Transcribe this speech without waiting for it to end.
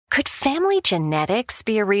Could family genetics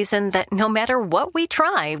be a reason that no matter what we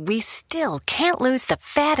try, we still can't lose the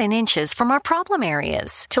fat and inches from our problem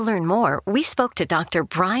areas? To learn more, we spoke to Dr.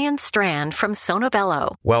 Brian Strand from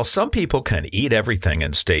Sonobello. While some people can eat everything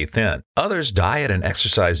and stay thin, others diet and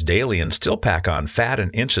exercise daily and still pack on fat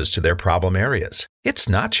and inches to their problem areas. It's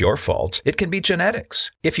not your fault. It can be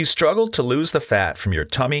genetics. If you struggle to lose the fat from your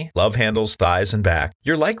tummy, love handles, thighs, and back,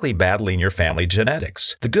 you're likely battling your family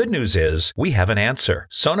genetics. The good news is we have an answer.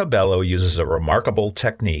 Sonobello uses a remarkable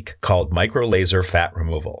technique called microlaser fat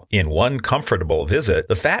removal. In one comfortable visit,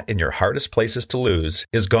 the fat in your hardest places to lose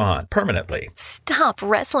is gone permanently. Stop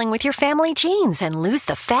wrestling with your family genes and lose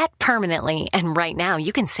the fat permanently. And right now,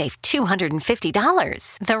 you can save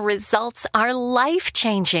 $250. The results are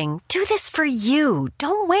life-changing. Do this for you.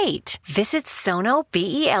 Don't wait. Visit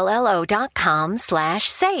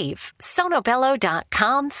sonobello.com/save.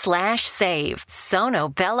 sonobello.com/save.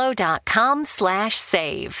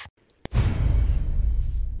 sonobello.com/save.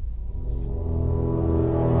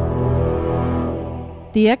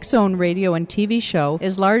 The X-Zone radio and TV show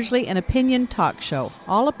is largely an opinion talk show.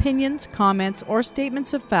 All opinions, comments, or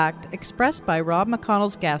statements of fact expressed by Rob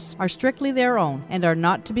McConnell's guests are strictly their own and are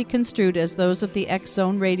not to be construed as those of the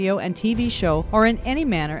X-Zone radio and TV show or in any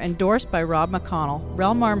manner endorsed by Rob McConnell,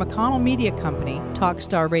 Relmar McConnell Media Company,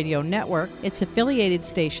 Talkstar Radio Network, its affiliated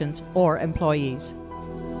stations, or employees.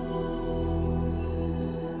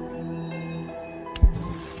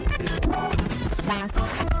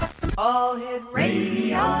 All Hit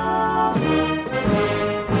Radio.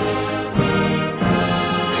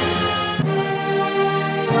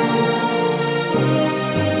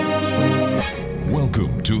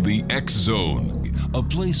 Welcome to the X Zone, a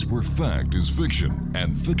place where fact is fiction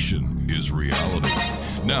and fiction is reality.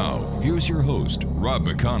 Now, here's your host, Rob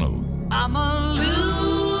McConnell. I'm a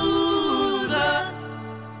loser.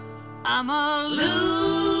 I'm a loser.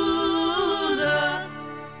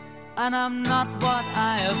 And I'm not what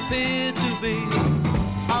I appear to be.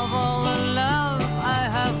 Of all the love I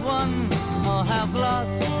have won or have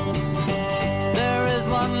lost, there is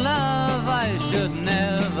one love I should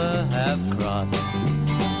never have crossed.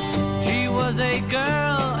 She was a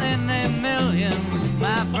girl in a million,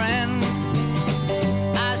 my friend.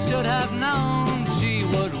 I should have known she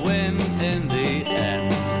would win in the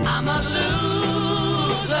end. I'm a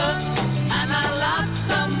loser, and I lost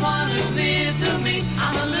someone who's near to me.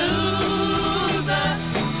 I'm a loser.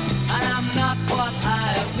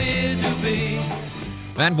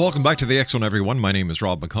 And welcome back to the X-Zone, everyone. My name is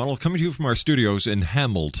Rob McConnell, coming to you from our studios in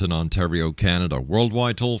Hamilton, Ontario, Canada.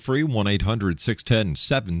 Worldwide toll-free,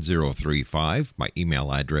 1-800-610-7035. My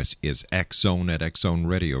email address is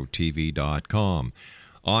xzone@xzoneradiotv.com.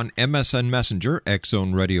 On MSN Messenger,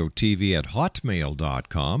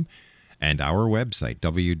 xzoneradiotv@hotmail.com. And our website,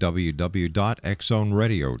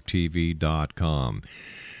 www.xzoneradiotv.com.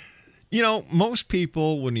 You know, most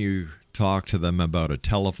people, when you talk to them about a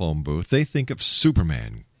telephone booth, they think of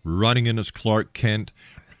Superman running in as Clark Kent,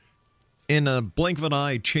 in a blink of an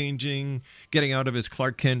eye changing, getting out of his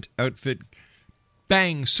Clark Kent outfit,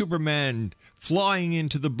 bang, Superman flying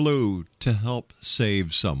into the blue to help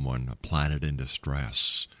save someone, a planet in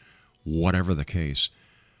distress, whatever the case.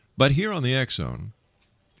 But here on the X-Zone,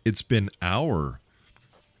 it's been our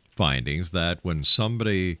findings that when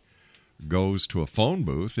somebody goes to a phone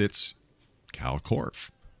booth, it's Cal Korff.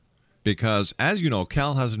 Because, as you know,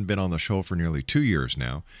 Cal hasn't been on the show for nearly 2 years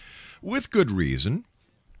now, with good reason.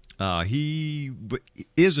 He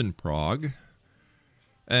is in Prague,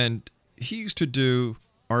 and he used to do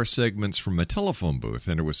our segments from a telephone booth,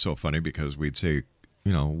 and it was so funny because we'd say,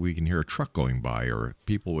 you know, we can hear a truck going by, or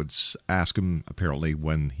people would ask him, apparently,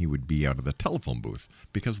 when he would be out of the telephone booth,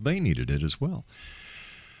 because they needed it as well.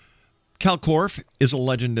 Cal Korff is a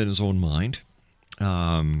legend in his own mind.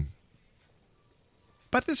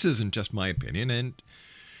 But this isn't just my opinion, and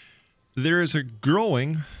there is a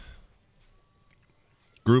growing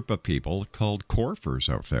group of people called KORFFERs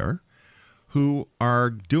out there who are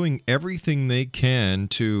doing everything they can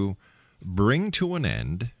to bring to an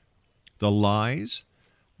end the lies,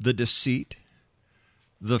 the deceit,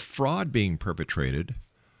 the fraud being perpetrated,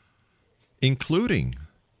 including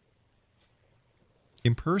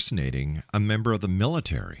impersonating a member of the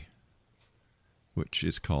military, which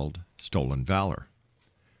is called stolen valor.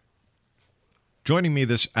 Joining me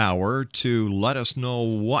this hour to let us know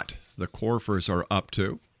what the KORFFERs are up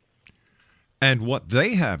to and what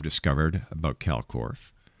they have discovered about Cal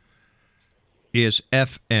Korff is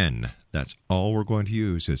FN. That's all we're going to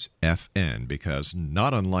use is FN, because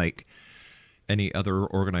not unlike any other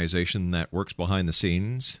organization that works behind the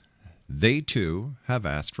scenes, they too have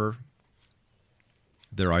asked for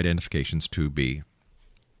their identifications to be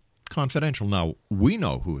confidential. Now, we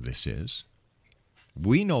know who this is.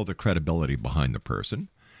 We know the credibility behind the person.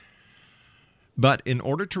 But in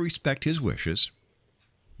order to respect his wishes,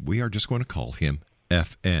 we are just going to call him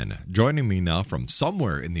FN. Joining me now from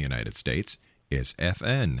somewhere in the United States is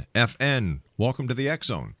FN. FN, welcome to the X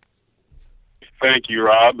Zone. Thank you,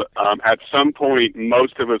 Rob. At some point,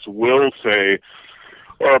 most of us will say,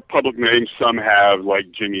 or public names some have,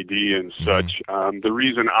 like Jimmy D and such. The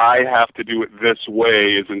reason I have to do it this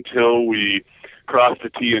way is until we cross the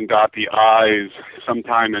T and dot the I's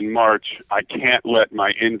sometime in March, I can't let my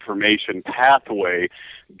information pathway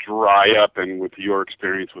dry up. And with your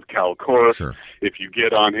experience with Korff, sure, if you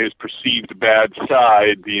get on his perceived bad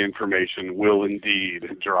side, the information will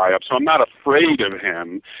indeed dry up. So I'm not afraid of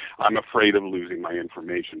him. I'm afraid of losing my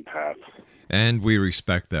information path. And we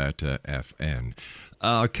respect that, FN.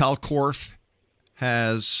 Korff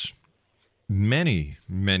has many,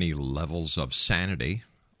 many levels of sanity,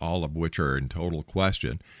 all of which are in total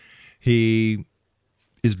question. He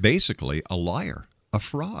is basically a liar, a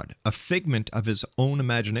fraud, a figment of his own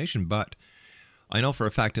imagination. But I know for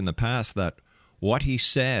a fact in the past that what he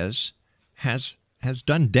says has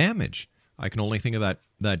done damage. I can only think of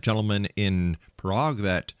that gentleman in Prague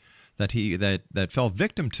that fell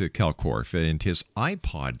victim to Korff and his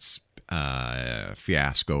iPods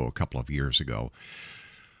fiasco a couple of years ago.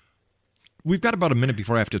 We've got about a minute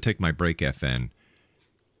before I have to take my break, FN.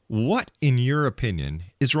 What, in your opinion,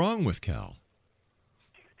 is wrong with Cal?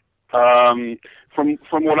 From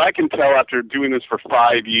what I can tell after doing this for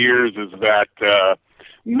 5 years is that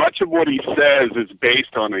much of what he says is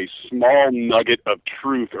based on a small nugget of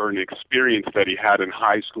truth or an experience that he had in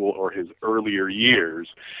high school or his earlier years,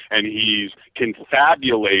 and he's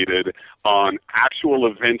confabulated on actual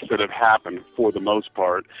events that have happened for the most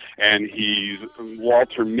part, and he's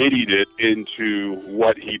Walter Mitty'd it into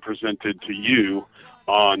what he presented to you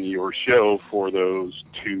on your show for those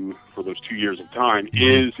 2 years of time.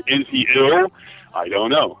 Is he ill? I don't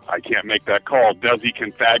know. I can't make that call. Does he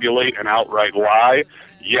confabulate and outright lie?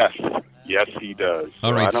 Yes, he does.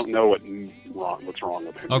 All right. I don't know what's wrong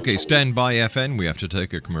with him. Okay, stand by, FN. We have to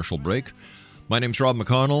take a commercial break. My name's Rob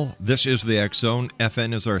McConnell. This is the X Zone.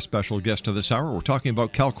 FN is our special guest of this hour. We're talking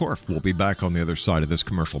about Korff. We'll be back on the other side of this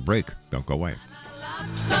commercial break. Don't go away.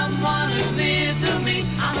 Someone who's near to me,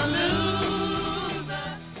 I'm a loser.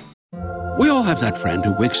 We all have that friend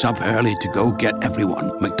who wakes up early to go get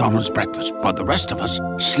everyone McDonald's breakfast, while the rest of us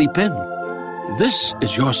sleep in. This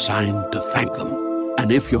is your sign to thank them. And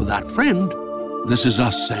if you're that friend, this is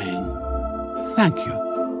us saying thank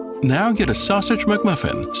you. Now get a sausage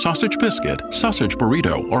McMuffin, sausage biscuit, sausage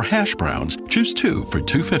burrito, or hash browns. Choose 2 for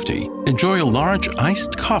 $2.50. Enjoy a large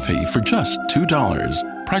iced coffee for just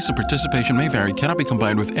 $2. Price and participation may vary. Cannot be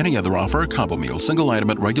combined with any other offer or combo meal. Single item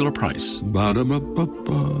at regular price.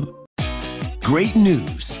 Ba-da-ba-ba-ba. Great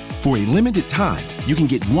news! For a limited time, you can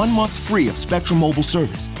get 1 month free of Spectrum Mobile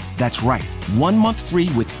service. That's right, 1 month free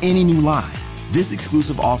with any new line. This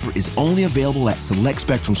exclusive offer is only available at select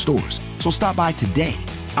Spectrum stores, so stop by today.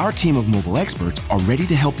 Our team of mobile experts are ready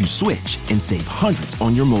to help you switch and save hundreds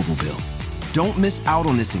on your mobile bill. Don't miss out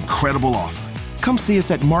on this incredible offer. Come see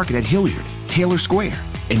us at Market at Hilliard, Taylor Square,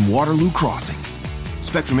 and Waterloo Crossing.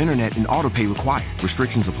 Spectrum Internet and autopay required.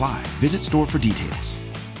 Restrictions apply. Visit store for details.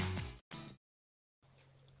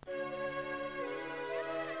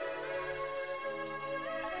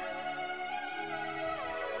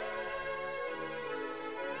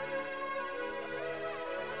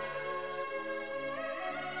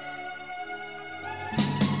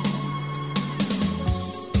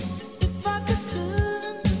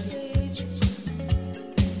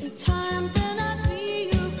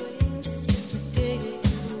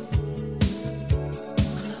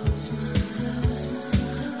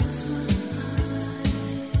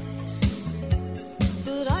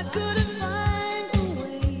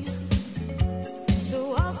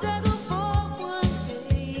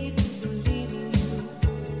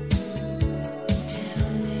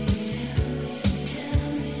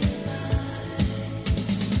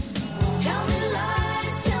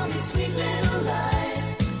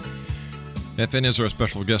 FN is our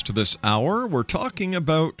special guest to this hour. We're talking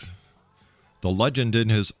about the legend in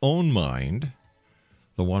his own mind,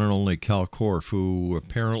 the one and only Korff, who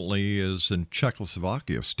apparently is in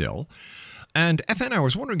Czechoslovakia still. And FN, I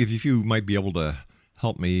was wondering if you might be able to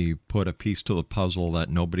help me put a piece to the puzzle that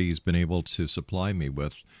nobody's been able to supply me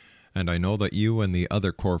with. And I know that you and the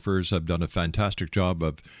other Korffers have done a fantastic job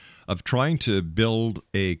of trying to build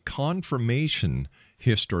a confirmation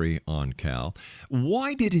history on Cal.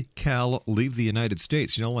 Why did Cal leave the United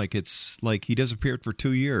States? You know, like it's like he disappeared for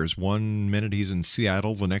 2 years. 1 minute he's in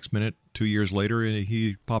Seattle, the next minute, 2 years later,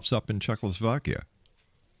 he pops up in Czechoslovakia.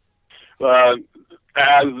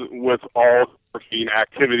 As with all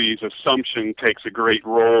activities, assumption takes a great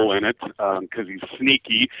role in it because he's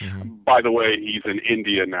sneaky. Mm-hmm. By the way, he's in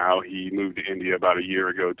India now. He moved to India about a year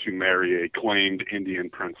ago to marry a claimed Indian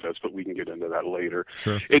princess, but we can get into that later.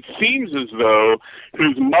 Sure. It seems as though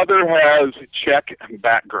his mother has Czech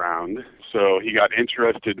background, so he got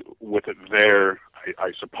interested with it there,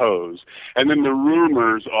 I suppose. And then the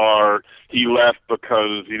rumors are he left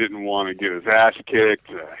because he didn't want to get his ass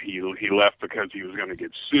kicked. He left because he was going to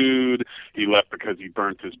get sued. He left because he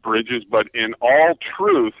burnt his bridges. But in all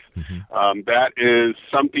truth, that is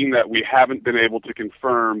something that we haven't been able to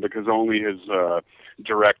confirm because only his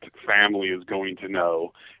direct family is going to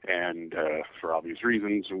know. And for obvious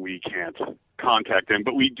reasons, we can't contact him.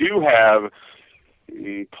 But we do have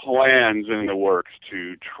plans in the works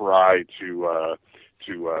to try to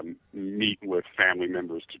meet with family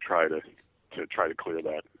members to try to clear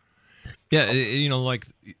that. Yeah, you know, like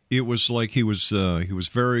it was like he was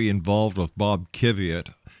very involved with Bob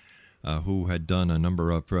Kiviat, who had done a number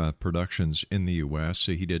of productions in the U.S.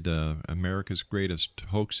 He did America's Greatest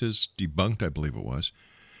Hoaxes, Debunked, I believe it was.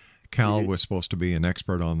 Cal was supposed to be an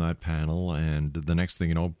expert on that panel, and the next thing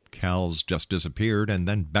you know, Cal's just disappeared, and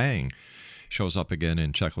then bang, shows up again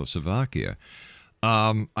in Czechoslovakia.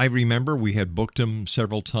 I remember we had booked him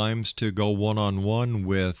several times to go one-on-one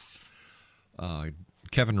with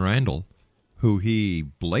Kevin Randall, who he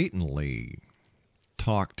blatantly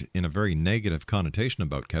talked in a very negative connotation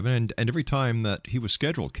about Kevin. And every time that he was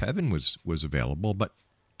scheduled, Kevin was available, but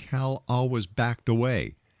Cal always backed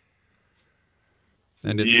away.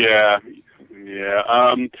 And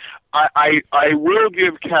I will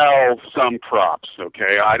give Cal some props.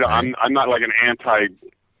 Okay, I'm not like an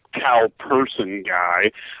anti-Cal person guy.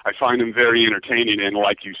 I find him very entertaining, and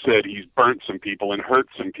like you said, he's burnt some people and hurt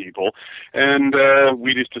some people, and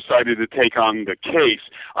we just decided to take on the case.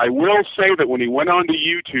 I will say that when he went onto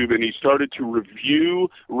YouTube and he started to review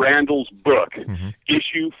Randall's book,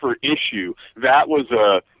 issue for issue, that was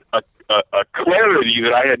a clarity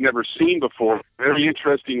that I had never seen before. Very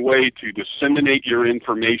interesting way to disseminate your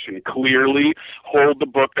information clearly, hold the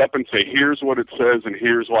book up and say, here's what it says and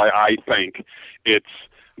here's why I think it's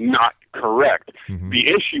not correct. The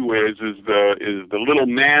issue is the little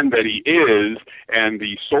man that he is, and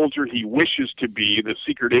the soldier he wishes to be, the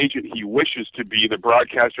secret agent he wishes to be, the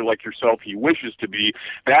broadcaster like yourself he wishes to be.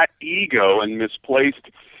 That ego and misplaced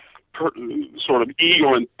sort of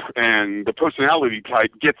ego and the personality type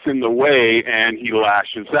gets in the way, and he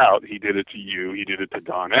lashes out. He did it to you. He did it to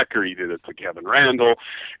Don Ecker. He did it to Kevin Randall.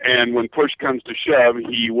 And when push comes to shove,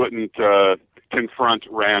 he wouldn't confront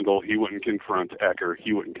Randall. He wouldn't confront Ecker.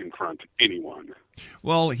 He wouldn't confront anyone.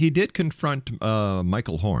 Well, he did confront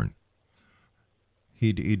Michael Horn.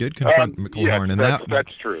 He did confront Michael Horn, and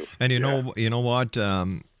that's true. And you know what?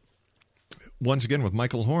 Once again, with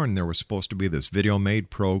Michael Horn, there was supposed to be this video made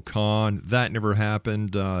pro-con. That never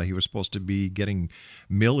happened. He was supposed to be getting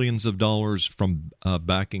millions of dollars from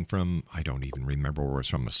backing from, I don't even remember where it was,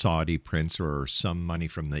 from a Saudi prince or some money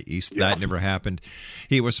from the East. That never happened.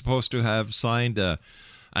 He was supposed to have signed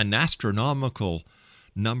an astronomical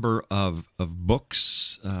number of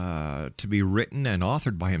books to be written and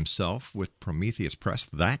authored by himself with Prometheus Press.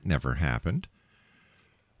 That never happened.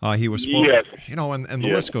 He was supposed, you know, and the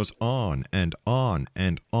list goes on and on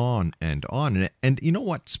and on and on. And you know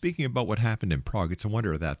what? Speaking about what happened in Prague, it's a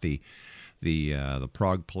wonder that the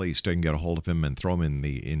Prague police didn't get a hold of him and throw him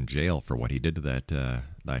in jail for what he did to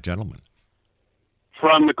that gentleman.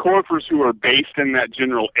 From the Korffers who are based in that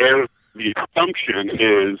general area, the assumption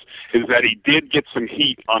is that he did get some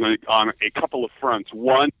heat on a couple of fronts.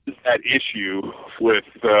 One is that issue with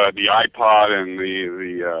the iPod and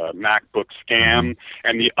the MacBook scam,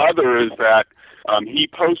 and the other is that he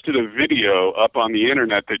posted a video up on the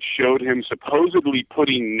internet that showed him supposedly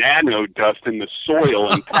putting nano dust in the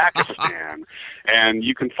soil in Pakistan, and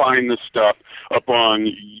you can find this stuff up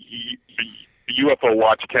on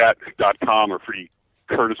UFOWatchCat.com or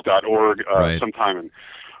freecurtis.org sometime in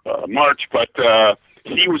March, but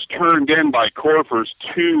he was turned in by Korffers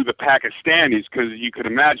to the Pakistanis because you could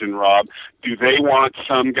imagine, Rob, do they want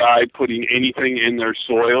some guy putting anything in their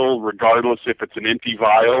soil, regardless if it's an empty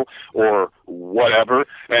vial or whatever?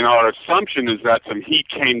 And our assumption is that some heat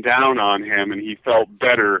came down on him and he felt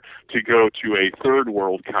better to go to a third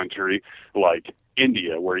world country like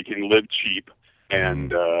India where he can live cheap and,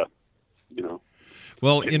 you know.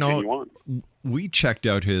 Well, we checked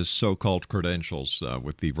out his so-called credentials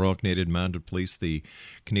with the Royal Canadian Mounted Police, the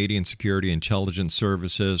Canadian Security Intelligence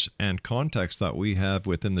Services, and contacts that we have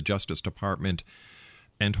within the Justice Department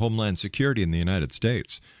and Homeland Security in the United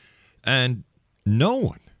States. And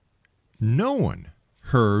no one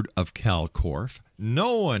heard of KORFFER.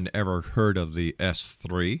 No one ever heard of the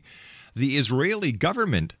S3. The Israeli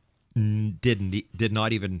government did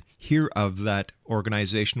not even hear of that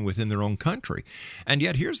organization within their own country. And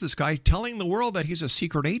yet here's this guy telling the world that he's a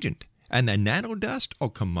secret agent. And the nanodust? Oh,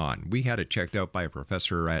 come on. We had it checked out by a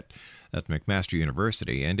professor at McMaster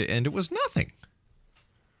University, and it was nothing.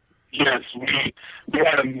 Yes, we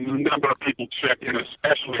had a number of people check in,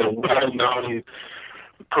 especially a well-known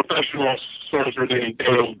professional sorcerer named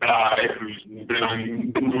Dale Dye, who's been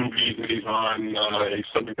on the movies, and he's on a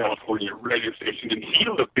Southern California radio station, and he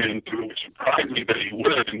looked into it, which surprised me that he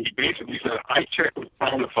would, and he basically said, I checked with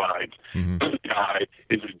bona fides. This guy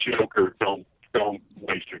is a joker. Don't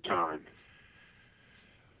waste your time.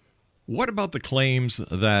 What about the claims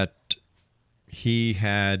that he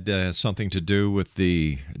had something to do with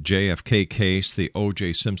the JFK case, the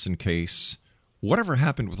O.J. Simpson case? Whatever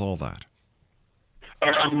happened with all that?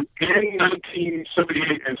 In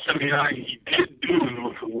 1978 and 79, he did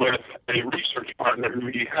do with a research partner who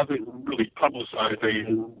he hasn't really publicized, a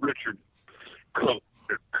Richard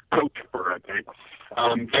KORFFER, I think.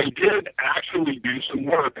 They did actually do some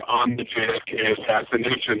work on the JFK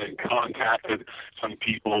assassination and contacted some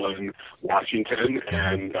people in Washington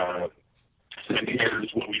and said,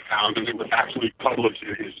 here's what we found. And it was actually published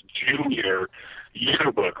in his junior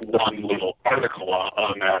yearbook, one little article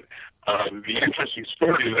on that. The interesting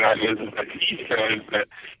story of that is that he says that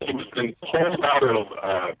he was then pulled out of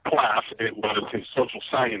class. It was his social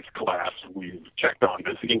science class. We've checked on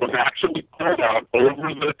this. And he was actually pulled out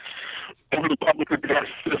over the public address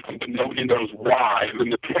system, but nobody knows why.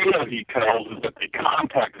 And the tale he tells is that they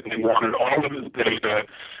contacted him, wanted all of his data,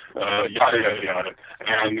 yada, yada.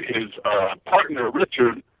 And his partner,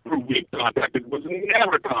 Richard, who we contacted, was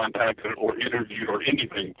never contacted or interviewed or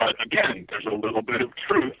anything. But again, there's a little bit of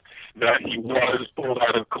truth that he was pulled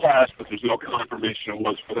out of class, but there's no confirmation it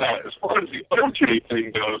was for that. As far as the OJ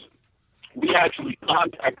thing goes, we actually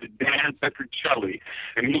contacted Dan Petrocelli,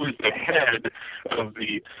 and he was the head of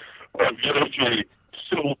the OJ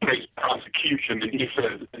civil case prosecution, and he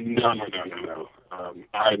says, no.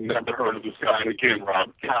 I've never heard of this guy. And again,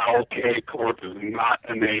 Rob, Cal K. Korff is not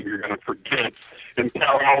a name you're going to forget. And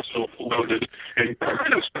Cal also floated in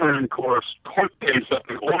Curtis Kern Korff's court case up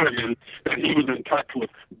in Oregon that he was in touch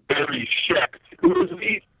with Barry Scheck, who was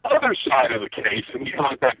the other side of the case. And we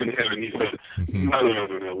contacted him, and he said,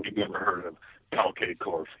 no, we've never heard of Cal K.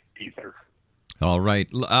 Korff either. All right.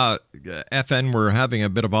 FN, we're having a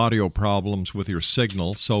bit of audio problems with your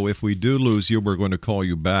signal, so if we do lose you, we're going to call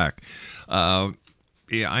you back.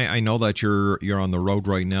 I know that you're on the road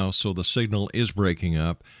right now, so the signal is breaking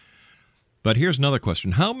up. But here's another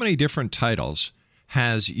question. How many different titles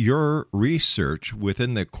has your research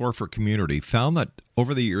within the KORFFER community found that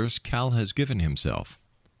over the years Cal has given himself?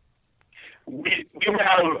 We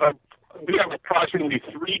have approximately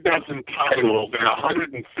 36 titles and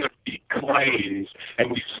 150 claims,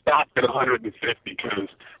 and we stopped at 150 because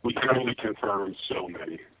we can only confirm so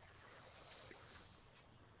many.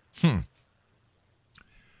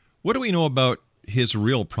 What do we know about his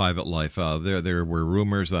real private life? There were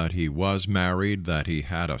rumors that he was married, that he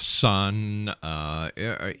had a son.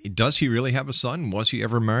 Does he really have a son? Was he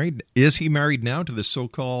ever married? Is he married now to this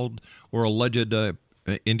so-called or alleged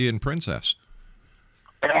Indian princess?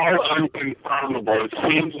 All unconfirmable. It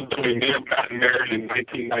seems as though he may have gotten married in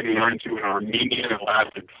 1999 to an Armenian. It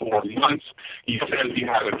lasted 4 months. He says he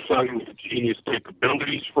had a son with genius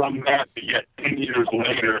capabilities from that, but yet 10 years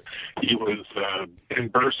later, he was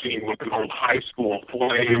conversing with an old high school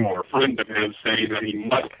flame or friend of his, saying that he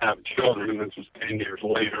must have children, and this was 10 years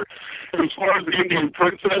later. And as far as the Indian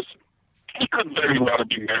princess, he could very well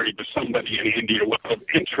be married to somebody in India. What's of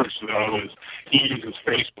interest, though, is he uses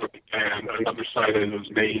Facebook and another site of his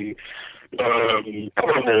main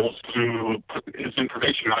portals to put his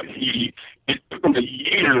information out. It took him a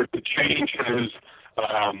year to change his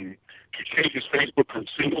Facebook from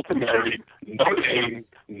single to married, no name,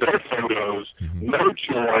 no photos, no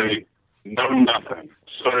joy, no nothing.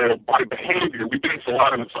 So by behavior, we base a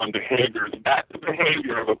lot of this on behavior. That's the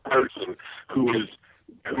behavior of a person who had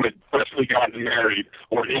freshly gotten married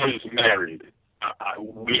or is married.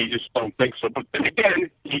 We just don't think so. But then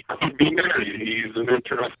again, he could be married. He's an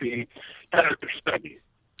interesting character study.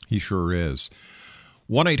 He sure is.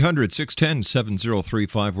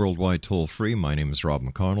 1-800-610-7035, worldwide toll free. My name is Rob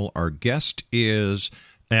McConnell. Our guest is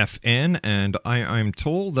FN, and I'm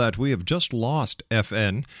told that we have just lost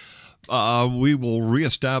FN. We will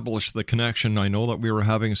reestablish the connection. I know that we were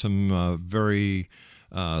having some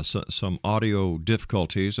some audio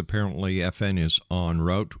difficulties. Apparently, FN is en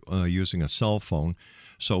route using a cell phone.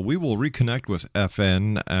 So we will reconnect with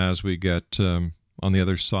FN as we get on the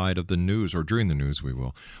other side of the news, or during the news we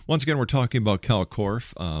will. Once again, we're talking about Cal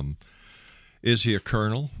Korff. Is he a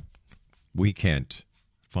colonel? We can't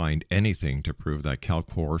find anything to prove that Cal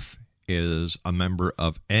Korff is a member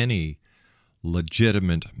of any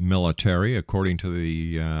legitimate military, according to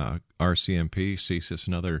the RCMP, CSIS,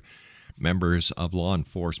 and other members of law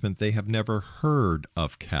enforcement. They have never heard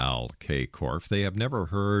of Cal K. Korff. They have never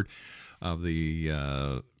heard of the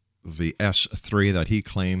S3 that he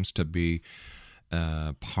claims to be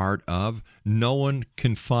part of. No one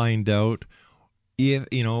can find out if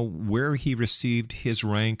where he received his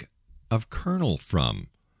rank of colonel from.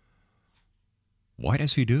 Why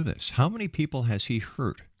does he do this? How many people has he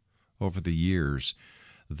hurt over the years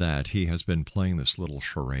that he has been playing this little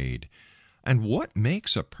charade? And what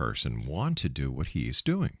makes a person want to do what he is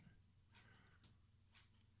doing?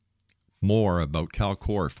 More about Cal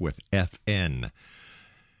Korff with FN.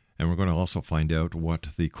 And we're going to also find out what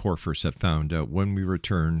the Korffers have found out when we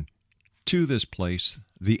return to this place,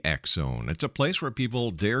 the X Zone. It's a place where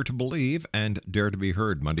people dare to believe and dare to be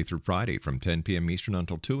heard Monday through Friday from 10 p.m. Eastern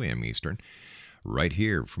until 2 a.m. Eastern, right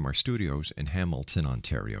here from our studios in Hamilton,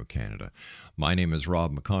 Ontario, Canada. My name is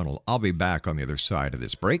Rob McConnell. I'll be back on the other side of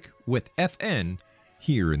this break with FN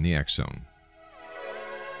here in the X Zone.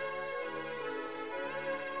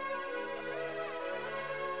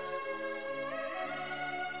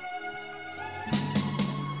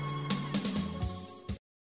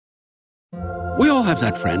 We all have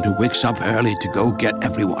that friend who wakes up early to go get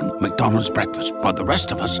everyone McDonald's breakfast, while the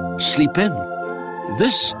rest of us sleep in.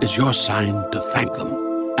 This is your sign to thank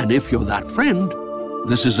them. And if you're that friend,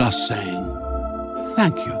 this is us saying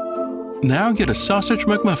thank you. Now get a sausage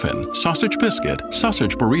McMuffin, sausage biscuit,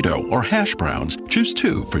 sausage burrito, or hash browns. Choose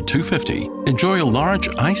 2 for $2.50. Enjoy a large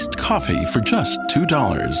iced coffee for just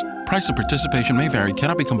 $2. Price and participation may vary.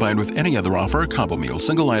 Cannot be combined with any other offer or combo meal.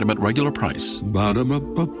 Single item at regular price.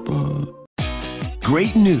 Ba-da-ba-ba-ba.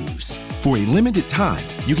 Great news! For a limited time,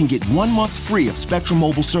 you can get 1 month free of Spectrum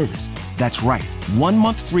Mobile service. That's right, 1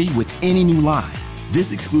 month free with any new line.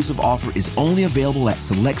 This exclusive offer is only available at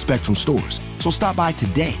select Spectrum stores, so stop by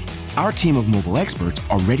today. Our team of mobile experts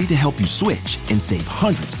are ready to help you switch and save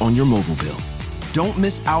hundreds on your mobile bill. Don't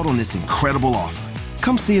miss out on this incredible offer.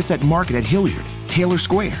 Come see us at Market at Hilliard, Taylor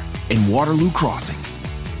Square, and Waterloo Crossing.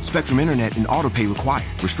 Spectrum Internet and autopay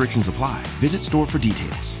required. Restrictions apply. Visit store for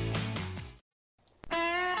details.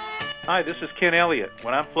 Hi, this is Ken Elliott.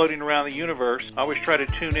 When I'm floating around the universe, I always try to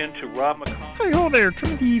tune in to Rob McConnell. Hi, ho there,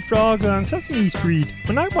 Trinity Frog on Sesame Street.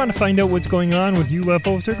 When I want to find out what's going on with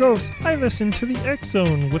UFOs or ghosts, I listen to the X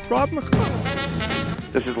Zone with Rob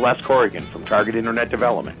McConnell. This is Les Corrigan from Target Internet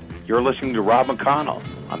Development. You're listening to Rob McConnell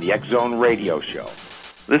on the X Zone Radio Show.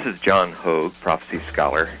 This is John Hogue, Prophecy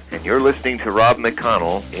Scholar, and you're listening to Rob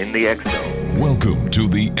McConnell in the X Zone. Welcome to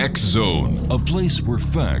the X Zone, a place where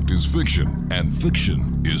fact is fiction and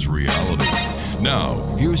fiction is reality.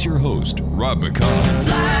 Now, here's your host, Rob McConnell.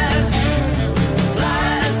 Lies,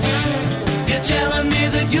 lies, you're telling me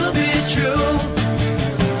that you'll be true.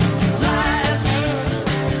 Lies,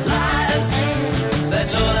 lies,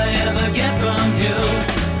 that's all I ever get from you.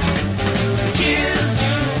 Tears,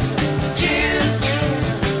 tears,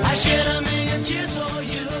 I shed a million tears for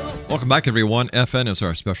you. Welcome back, everyone. FN is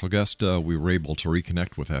our special guest. We were able to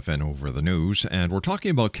reconnect with FN over the news, and we're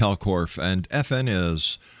talking about Cal Korff, and FN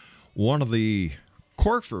is one of the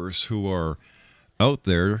Korffers who are out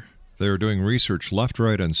there. They're doing research left,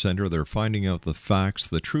 right, and center. They're finding out the facts,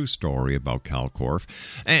 the true story about Cal Korff.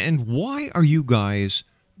 And why are you guys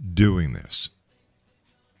doing this?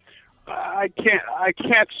 I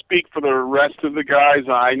can't speak for the rest of the guys.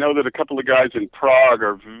 I know that a couple of guys in Prague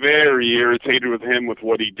are very irritated with him with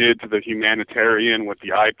what he did to the humanitarian with the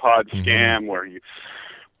iPod scam, where he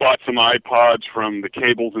bought some iPods from the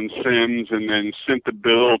Cables and Sims and then sent the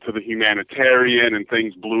bill to the humanitarian, and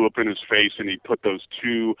things blew up in his face, and he put those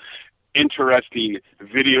 2 interesting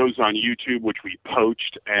videos on YouTube, which we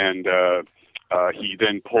poached, and he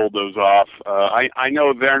then pulled those off. I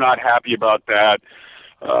know they're not happy about that.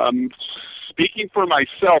 Speaking for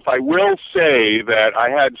myself, I will say that I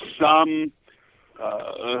had some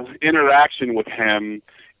interaction with him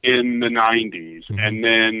in the 90s, and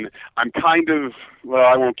then I'm kind of, well,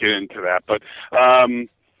 I won't get into that, but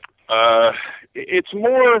It's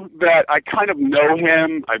more that I kind of know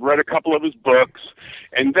him. I've read a couple of his books,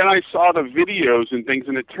 and then I saw the videos and things,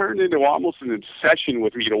 and it turned into almost an obsession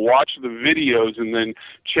with me to watch the videos and then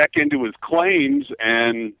check into his claims.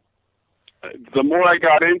 And the more I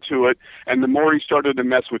got into it, and the more he started to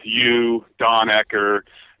mess with you, Don Ecker,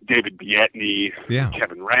 David Bietney,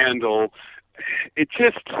 Kevin Randall, it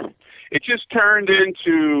just turned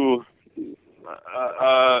into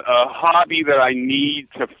a hobby that I need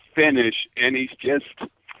to finish, and he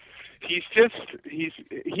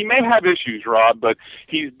may have issues, Rob, but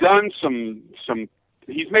he's done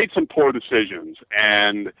he's made some poor decisions,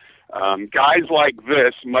 and guys like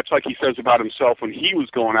this, much like he says about himself when he was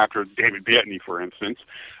going after David Bietney, for instance,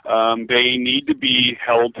 they need to be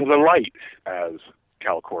held to the light, as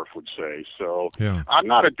Cal Korff would say. So I'm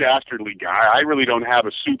not a dastardly guy. I really don't have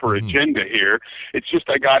a super agenda here. It's just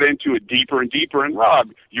I got into it deeper and deeper. And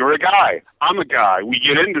Rob, you're a guy. I'm a guy. We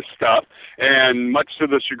get into stuff, and much to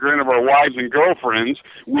the chagrin of our wives and girlfriends,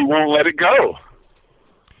 we won't let it go.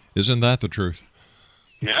 Isn't that the truth?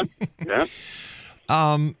 Yeah, yeah.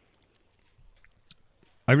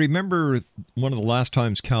 I remember one of the last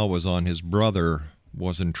times Cal was on, his brother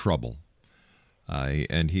was in trouble.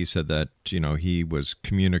 And he said that, he was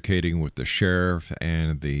communicating with the sheriff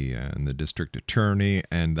and the district attorney,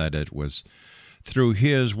 and that it was through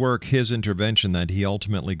his work, his intervention, that he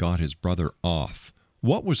ultimately got his brother off.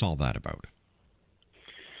 What was all that about?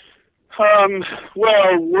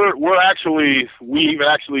 Well, we've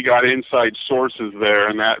actually got inside sources there,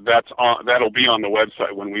 and that'll be on the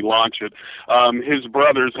website when we launch it. His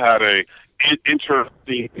brothers had a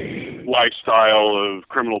interesting lifestyle of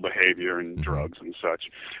criminal behavior and drugs and such,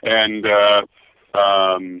 and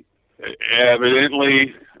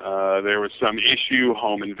evidently there was some issue,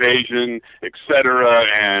 home invasion, etc.,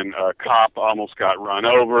 and a cop almost got run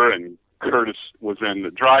over, and Curtis was in the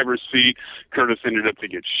driver's seat. Curtis ended up to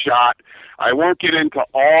get shot. I won't get into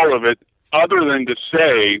all of it other than to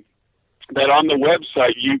say that on the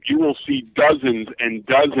website you will see dozens and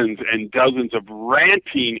dozens and dozens of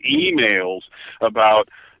ranting emails about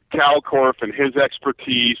Cal Korff and his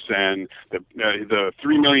expertise and the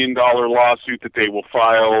 $3 million lawsuit that they will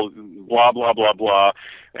file, blah, blah, blah, blah.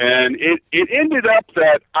 And it ended up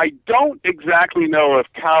that I don't exactly know if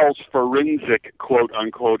Cal's forensic,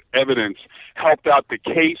 quote-unquote, evidence helped out the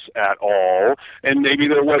case at all, and maybe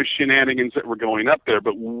there was shenanigans that were going up there,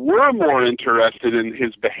 but we're more interested in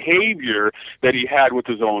his behavior that he had with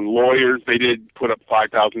his own lawyers. They did put up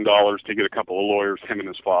 $5,000 to get a couple of lawyers, him and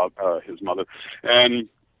his mother. And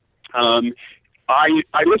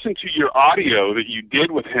I listened to your audio that you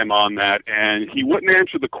did with him on that, and he wouldn't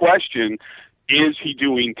answer the question, is he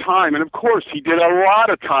doing time? And of course, he did a lot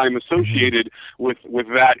of time associated with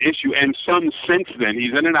that issue, and some since then.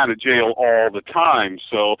 He's in and out of jail all the time.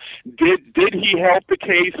 So did he help the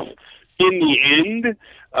case in the end?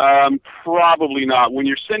 Probably not. When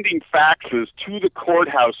you're sending faxes to the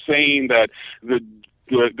courthouse saying that the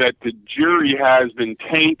jury has been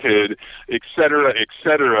tainted, et cetera,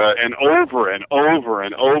 and over and over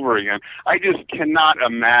and over again, I just cannot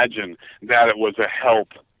imagine that it was a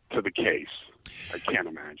help to the case. I can't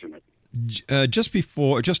imagine it.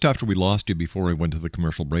 Just after we lost you, before we went to the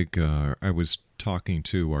commercial break, I was talking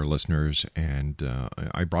to our listeners, and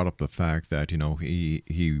I brought up the fact that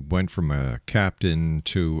he went from a captain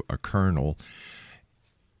to a colonel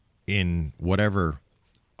in whatever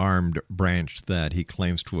armed branch that he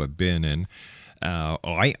claims to have been in.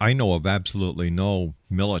 I know of absolutely no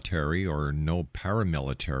military or no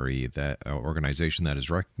paramilitary organization that is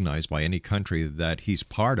recognized by any country that he's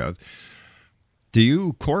part of. Do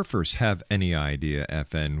you Korffers have any idea,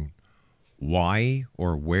 FN, why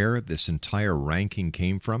or where this entire ranking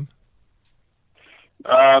came from?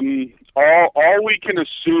 All we can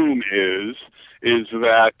assume is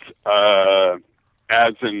that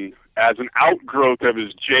as an outgrowth of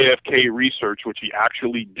his JFK research, which he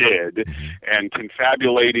actually did, and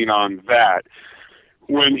confabulating on that,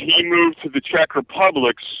 when he moved to the Czech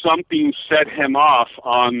Republic, something set him off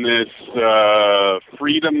on this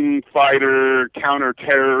freedom fighter,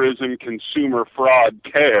 counterterrorism, consumer fraud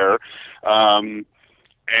tear. And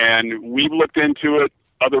we've looked into it.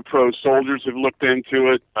 Other pro-soldiers have looked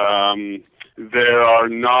into it. There are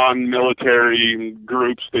non-military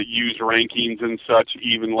groups that use rankings and such,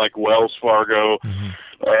 even like Wells Fargo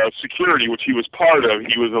Security, which he was part of.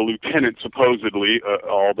 He was a lieutenant, supposedly,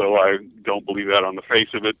 although I don't believe that on the face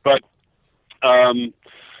of it. But,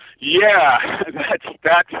 yeah,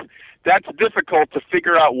 that's difficult to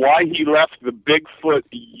figure out why he left the Bigfoot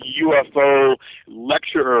UFO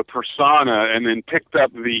lecturer persona and then picked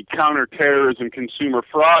up the counterterrorism consumer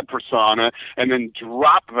fraud persona and then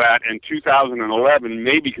dropped that in 2011,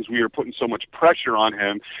 maybe because we were putting so much pressure on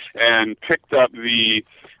him, and picked up the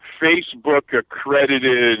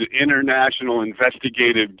Facebook-accredited international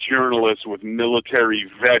investigative journalist with military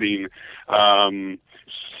vetting,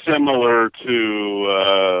 similar to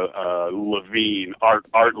Levine,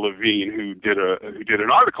 Art Levine, who did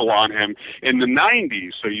an article on him in the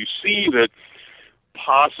 90s. So you see that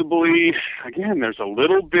possibly, again, there's a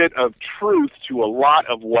little bit of truth to a lot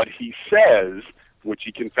of what he says, which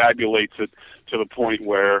he confabulates it to the point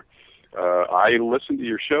where I listen to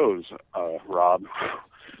your shows, Rob.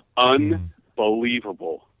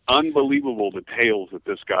 Unbelievable the tales that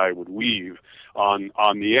this guy would weave on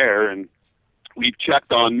the air, and we've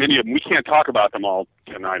checked on many of them. We can't talk about them all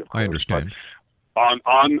tonight, of course. I understand. On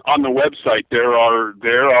the website, there are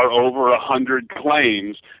over 100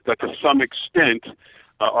 claims that, to some extent,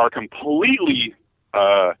 are completely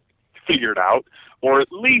figured out, or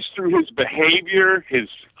at least through his behavior, his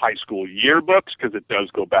high school yearbooks, because it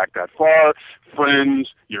does go back that far,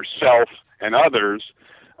 friends, yourself, and others.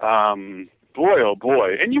 Boy, oh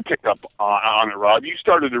boy. And you picked up on it, Rob. You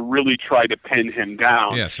started to really try to pin him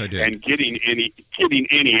down. Yes, I did. And getting any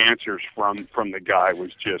answers from the guy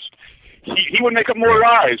was just... He would make up more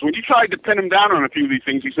lies. When you tried to pin him down on a few of these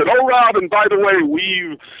things, he said, "Oh, Rob, and by the way,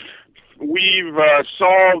 we've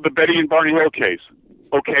solved the Betty and Barney Hill case."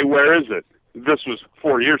 Okay, where is it? This was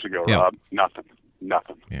 4 years ago, Yeah. Rob. Nothing.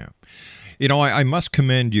 Yeah. You know, I must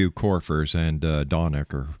commend you, Korffers and Don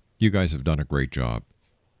Ecker. You guys have done a great job.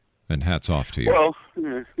 And hats off to you. Well,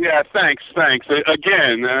 yeah, thanks.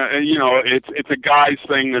 Again, you know, it's a guy's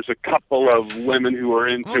thing. There's a couple of women who are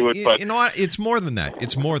into it, but you know what? It's more than that.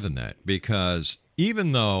 It's more than that, because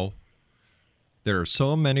even though there are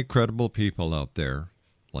so many credible people out there,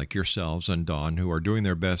 like yourselves and Don, who are doing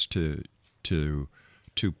their best to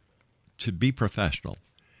be professional,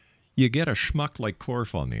 you get a schmuck like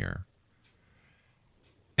Korff on the air,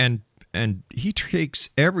 and he takes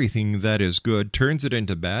everything that is good, turns it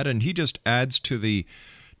into bad, and he just adds to the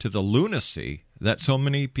lunacy that so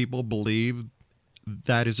many people believe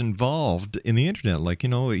that is involved in the internet. Like, you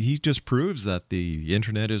know, he just proves that the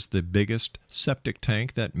internet is the biggest septic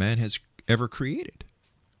tank that man has ever created.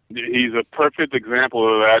 He's a perfect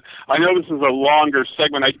example of that. I know this is a longer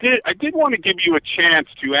segment. I did want to give you a chance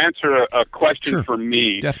to answer a question for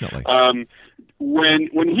me. Definitely.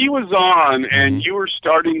 When he was on and you were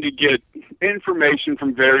starting to get information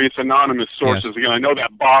from various anonymous sources, again, I know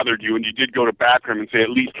that bothered you, and you did go to bat for him and say at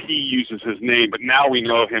least he uses his name, but now we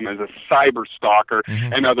know him as a cyber stalker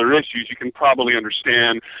and other issues. You can probably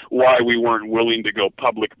understand why we weren't willing to go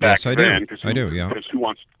public back then. I do, yeah. Because who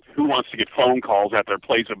wants to get phone calls at their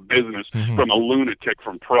place of business from a lunatic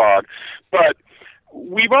from Prague? But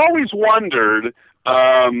we've always wondered,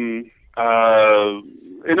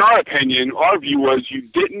 in our opinion, our view was you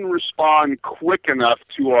didn't respond quick enough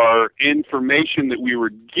to our information that we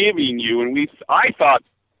were giving you, and I thought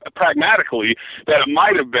pragmatically that it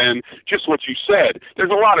might have been just what you said.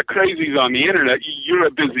 There's a lot of crazies on the internet. You're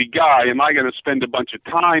a busy guy. Am I going to spend a bunch of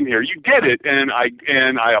time here? You did it, and I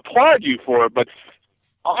applaud you for it, but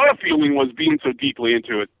our feeling was being so deeply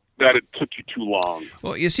into it that it took you too long.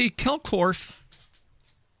 Well, you see, Cal Korff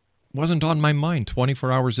wasn't on my mind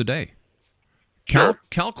 24 hours a day. Cal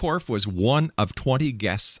Korff was one of 20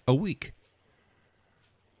 guests a week.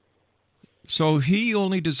 So he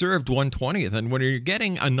only deserved 1/20th. And when you're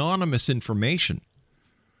getting anonymous information,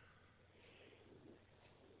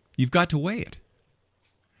 you've got to weigh it.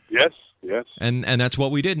 Yes. And that's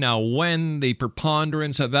what we did. Now, when the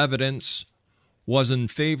preponderance of evidence was in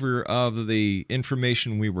favor of the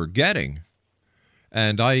information we were getting,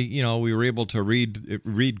 and we were able to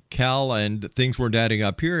read Cal, and things weren't adding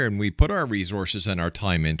up here, and we put our resources and our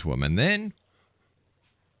time into them, and then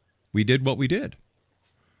we did what we did.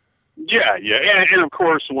 Yeah, and of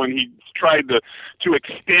course, when he tried to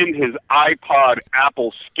extend his iPod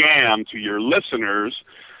Apple scam to your listeners,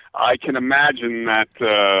 I can imagine that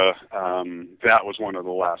that was one of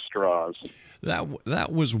the last straws.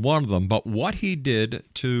 That was one of them, but what he did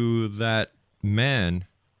to that man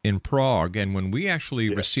in Prague, and when we actually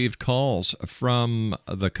received calls from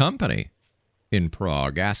the company in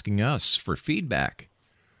Prague asking us for feedback,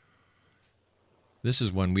 this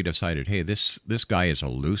is when we decided, hey, this guy is a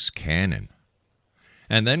loose cannon.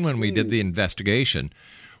 And then when we did the investigation,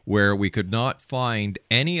 where we could not find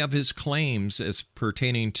any of his claims as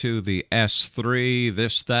pertaining to the S3,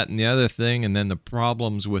 this, that, and the other thing, and then the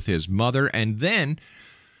problems with his mother, and then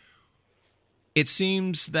it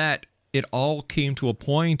seems that it all came to a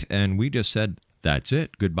point, and we just said, that's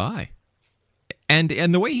it, goodbye. And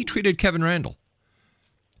the way he treated Kevin Randle,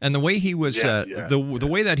 and the way he was, the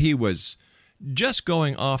way that he was just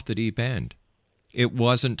going off the deep end, it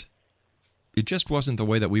just wasn't the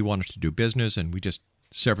way that we wanted to do business, and we just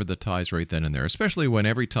severed the ties right then and there, especially when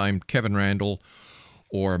every time Kevin Randle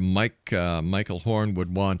or Michael Horn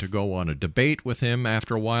would want to go on a debate with him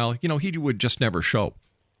after a while, he would just never show.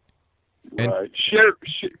 Right.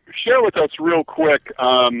 Share with us real quick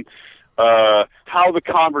how the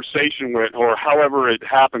conversation went, or however it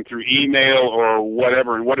happened, through email or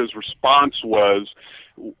whatever, and what his response was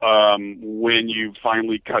when you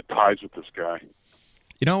finally cut ties with this guy.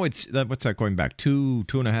 It's what's that, going back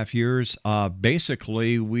 2.5 years?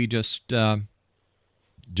 Basically, we just cut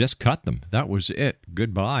them. That was it.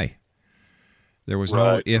 Goodbye. There was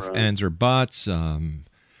no ifs, ands, or buts.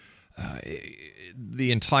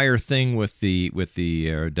 The entire thing with the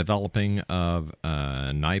developing of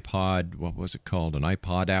an iPod, what was it called? An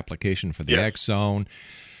iPod application for the X-Zone.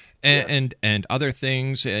 And other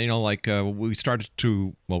things, we started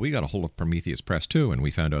to, we got a hold of Prometheus Press too, and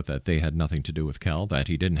we found out that they had nothing to do with Cal, that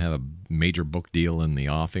he didn't have a major book deal in the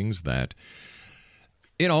offings, that,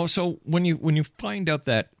 so when you find out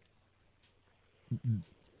that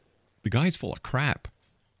the guy's full of crap,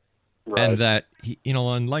 and that, he,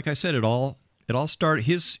 and like I said, it all started,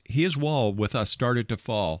 his wall with us started to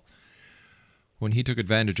fall when he took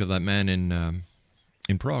advantage of that man in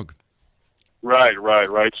Prague. Right.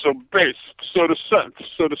 So to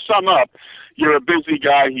sum up, you're a busy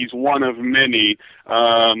guy. He's one of many.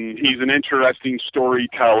 He's an interesting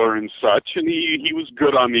storyteller and such, and he was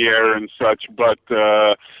good on the air and such, but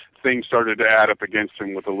things started to add up against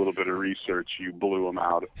him with a little bit of research. You blew him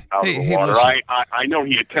out of the water. I know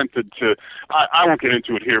he attempted to, I won't get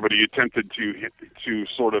into it here, but he attempted to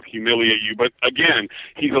sort of humiliate you. But again,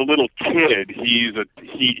 he's a little kid. He's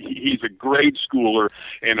a grade schooler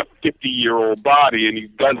in a 50-year-old body, and he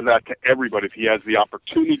does that to everybody. If he has the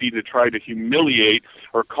opportunity to try to humiliate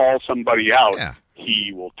or call somebody out,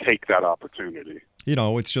 he will take that opportunity.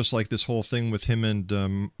 It's just like this whole thing with him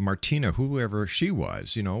and Martina, whoever she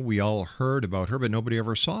was. We all heard about her, but nobody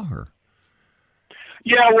ever saw her.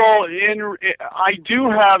 Yeah, well, I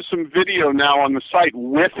do have some video now on the site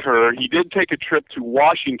with her. He did take a trip to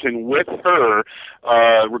Washington with her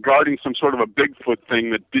regarding some sort of a Bigfoot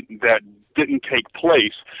thing that didn't take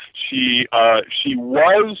place. She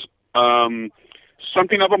was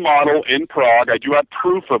something of a model in Prague. I do have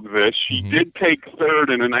proof of this. She did take third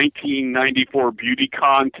in a 1994 beauty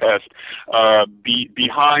contest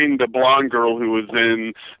behind the blonde girl who was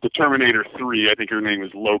in the Terminator 3. I think her name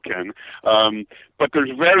is Loken. But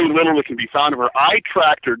there's very little that can be found of her. I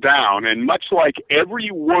tracked her down, and much like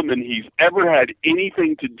every woman he's ever had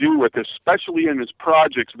anything to do with, especially in his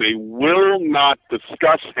projects, they will not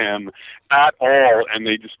discuss him at all, and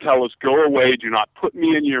they just tell us, go away, do not put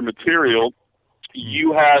me in your material.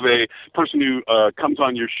 You have a person who comes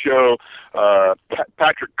on your show,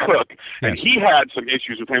 Patrick Cook, and he had some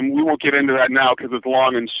issues with him. We won't get into that now because it's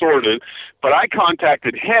long and sordid, but I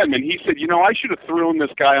contacted him, and he said, I should have thrown this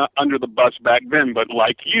guy under the bus back then, but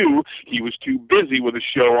like you, he was too busy with a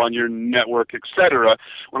show on your network, etc.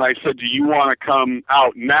 When I said, do you want to come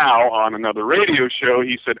out now on another radio show,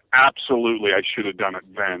 he said, absolutely, I should have done it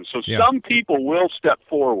then. So some people will step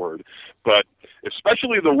forward, but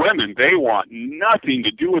especially the women, they want nothing to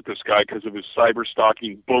do with this guy because of his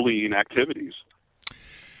cyber-stalking, bullying activities.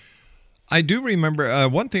 I do remember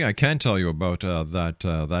one thing I can tell you about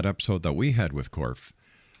that episode that we had with Korff,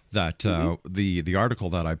 that the article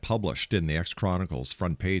that I published in the X-Chronicles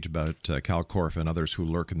front page about Cal Korff and others who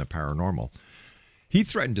lurk in the paranormal, he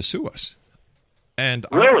threatened to sue us. And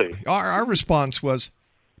our response was,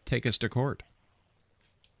 take us to court.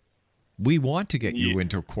 We want to get you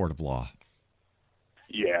into a court of law.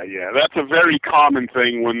 Yeah. That's a very common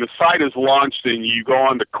thing. When the site is launched and you go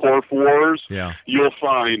on to Korff Wars, you'll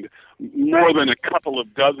find more than a couple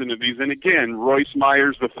of dozen of these. And again, Royce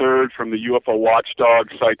Myers III from the UFO Watchdog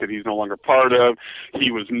site that he's no longer part of,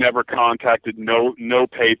 he was never contacted, no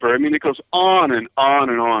paper. I mean, it goes on and on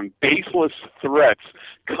and on. Baseless threats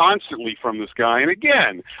constantly from this guy. And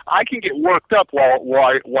again, I can get worked up while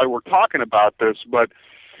we're talking about this, but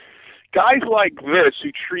guys like this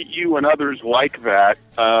who treat you and others like that,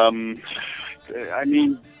 I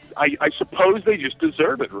mean, I suppose they just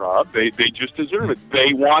deserve it, Rob. They just deserve it.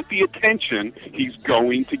 They want the attention. He's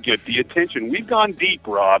going to get the attention. We've gone deep,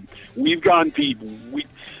 Rob. We've gone deep.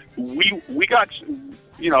 We got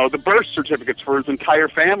the birth certificates for his entire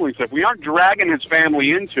family stuff. We aren't dragging his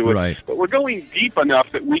family into it, right. But we're going deep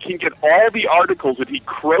enough that we can get all the articles that he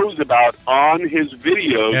crows about on his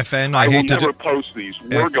videos. FN, I will never post these.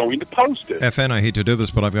 We're going to post it. FN, I hate to do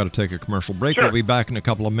this, but I've got to take a commercial break. Sure. We'll be back in a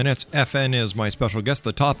couple of minutes. FN is my special guest.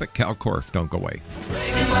 The topic, Cal Korff. Don't go away.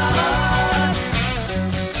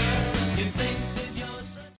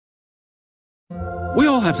 We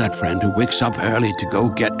all have that friend who wakes up early to go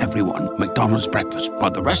get everyone McDonald's breakfast, while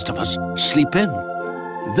the rest of us sleep in.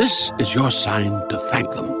 This is your sign to thank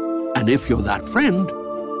them. And if you're that friend,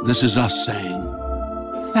 this is us saying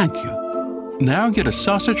thank you. Now get a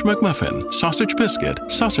sausage McMuffin, sausage biscuit,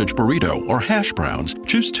 sausage burrito, or hash browns.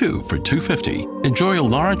 Choose 2 for $2.50. Enjoy a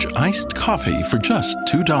large iced coffee for just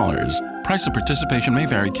 $2. Price and participation may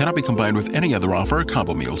vary. Cannot be combined with any other offer or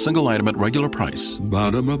combo meal. Single item at regular price.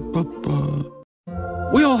 Ba-da-ba-ba-ba.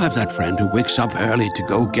 We all have that friend who wakes up early to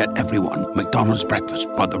go get everyone McDonald's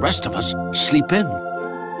breakfast, while the rest of us sleep in.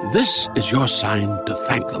 This is your sign to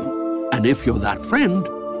thank them. And if you're that friend,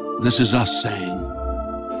 this is us saying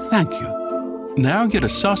thank you. Now get a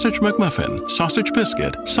sausage McMuffin, sausage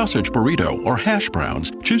biscuit, sausage burrito, or hash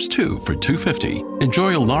browns. Choose 2 for $2.50.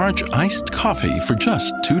 Enjoy a large iced coffee for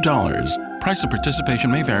just $2. Price and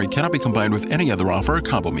participation may vary. Cannot be combined with any other offer or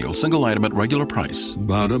combo meal. Single item at regular price.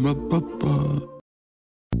 Ba-da-ba-ba-ba.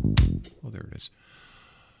 Well, there it is.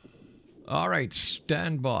 All right,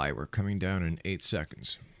 stand by. We're coming down in 8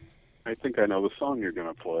 seconds. I think I know the song you're going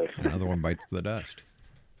to play. Another one bites the dust.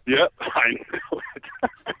 Yep, I know it.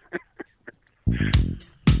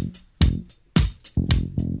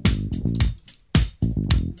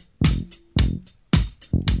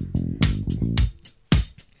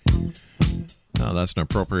 Oh, that's an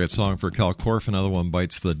appropriate song for Cal Korff. Another one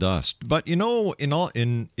bites the dust. But in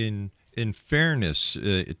fairness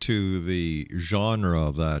to the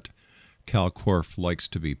genre that Cal Korff likes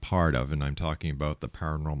to be part of, and I'm talking about the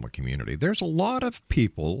paranormal community, there's a lot of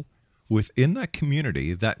people within that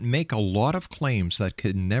community that make a lot of claims that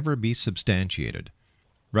can never be substantiated.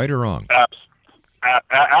 Right or wrong?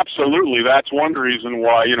 Absolutely. That's one reason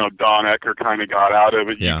why, Don Ecker kind of got out of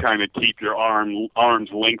it. Yeah. You kind of keep your arms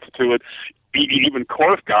linked to it. Even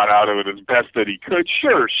Korff got out of it as best that he could.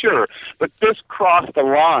 Sure. But this crossed the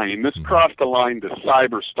line. This crossed the line to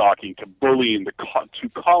cyber stalking, to bullying, to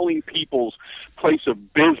calling people's place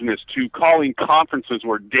of business, to calling conferences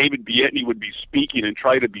where David Bietney would be speaking and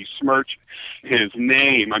try to besmirch his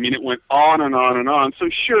name. I mean, it went on and on and on. So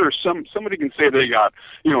sure, somebody can say they got,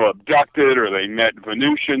 abducted or they met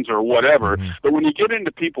Venusians or whatever. Mm-hmm. But when you get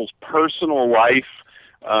into people's personal life,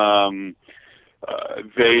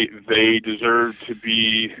 they deserve to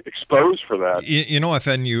be exposed for that.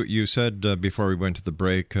 FN, you said before we went to the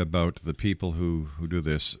break about the people who do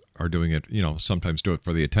this are doing it, sometimes do it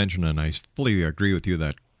for the attention, and I fully agree with you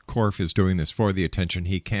that Korff is doing this for the attention.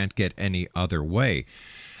 He can't get any other way.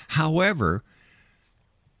 However,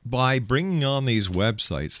 by bringing on these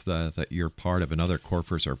websites that you're part of and other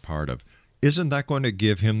Korffers are part of, isn't that going to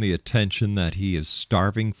give him the attention that he is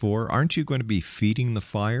starving for? Aren't you going to be feeding the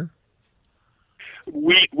fire?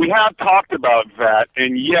 We have talked about that,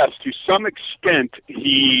 and yes, to some extent,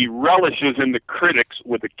 he relishes in the critics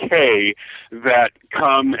with a K that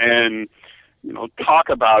come and talk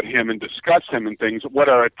about him and discuss him and things. What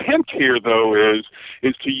our attempt here, though, is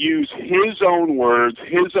to use his own words,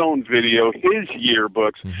 his own video, his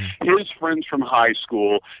yearbooks, his friends from high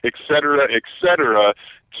school, et cetera,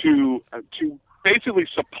 to basically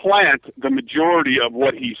supplant the majority of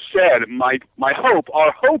what he said.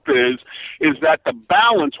 Our hope is that the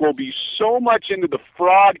balance will be so much into the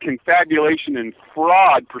fraud, confabulation, and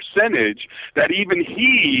fraud percentage that even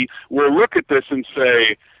he will look at this and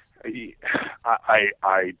say,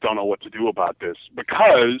 I don't know what to do about this,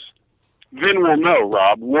 because then we'll know,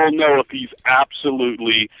 Rob. We'll know if he's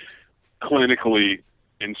absolutely clinically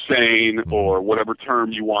insane or whatever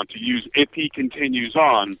term you want to use if he continues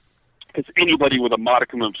on. Because anybody with a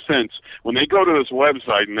modicum of sense, when they go to this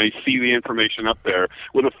website and they see the information up there,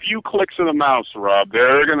 with a few clicks of the mouse, Rob,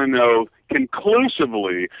 they're going to know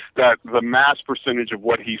conclusively that the mass percentage of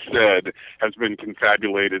what he said has been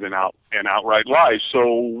confabulated and outright lies. So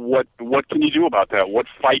what can you do about that? What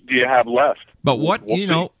fight do you have left? But what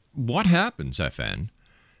happens, FN,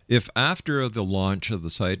 if after the launch of the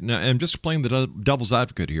site, now I'm just playing the devil's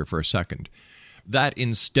advocate here for a second, that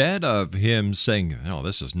instead of him saying,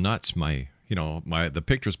 this is nuts, the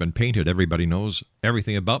picture's been painted, everybody knows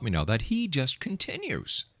everything about me now, that he just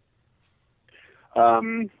continues?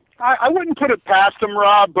 I wouldn't put it past him,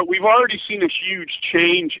 Rob, but we've already seen a huge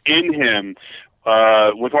change in him.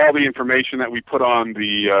 with all the information that we put on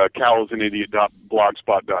the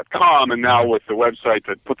cowlsanidiot.blogspot.com, and now with the website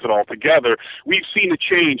that puts it all together, we've seen a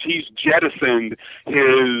change. He's jettisoned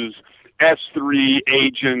his S3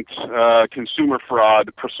 agent consumer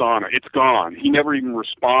fraud persona. It's gone. He never even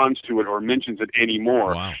responds to it or mentions it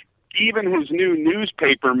anymore. Wow. Even his new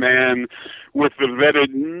newspaper man with the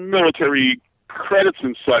vetted military credits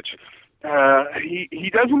and such, he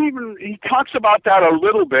doesn't even, he talks about that a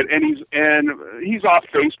little bit, and he's off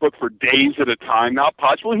Facebook for days at a time now.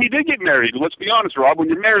 Possibly he did get married. Let's be honest, Rob, when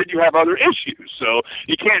you're married you have other issues, so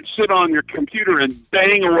you can't sit on your computer and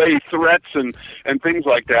bang away threats and things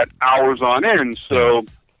like that hours on end. So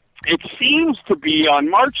it seems to be on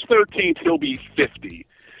March 13th he'll be 50.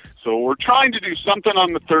 So we're trying to do something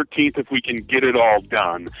on the 13th if we can get it all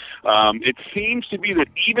done. It seems to be that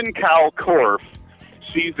even Cal Korff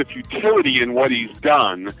sees the futility in what he's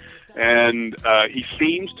done, and he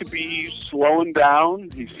seems to be slowing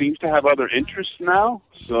down. He seems to have other interests now.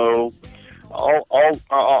 So all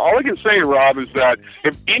I can say, Rob, is that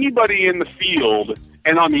if anybody in the field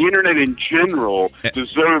and on the internet in general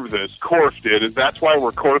deserve this, Korff did, and that's why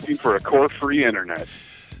we're Korffing for a Korff-free internet.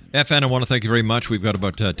 FN, I want to thank you very much. We've got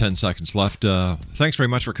about 10 seconds left. Thanks very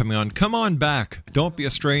much for coming on. Come on back. Don't be a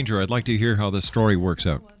stranger. I'd like to hear how this story works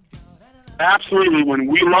out. Absolutely. When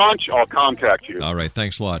we launch, I'll contact you. All right.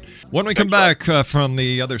 Thanks a lot. When we come back from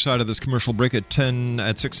the other side of this commercial break at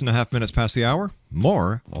 6.5 minutes past the hour,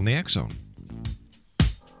 more on the X Zone.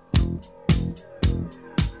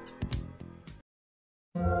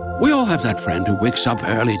 We all have that friend who wakes up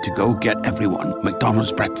early to go get everyone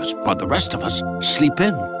McDonald's breakfast, while the rest of us sleep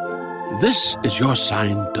in. This is your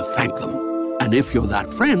sign to thank them. And if you're that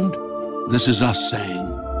friend, this is us saying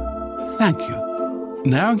thank you.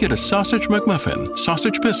 Now get a sausage McMuffin,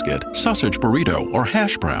 sausage biscuit, sausage burrito, or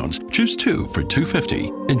hash browns. Choose 2 for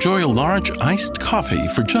 $2.50. Enjoy a large iced coffee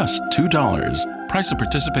for just $2. Price and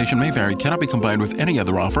participation may vary. Cannot be combined with any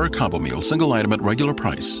other offer or combo meal. Single item at regular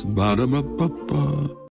price. Ba-da-ba-ba-ba.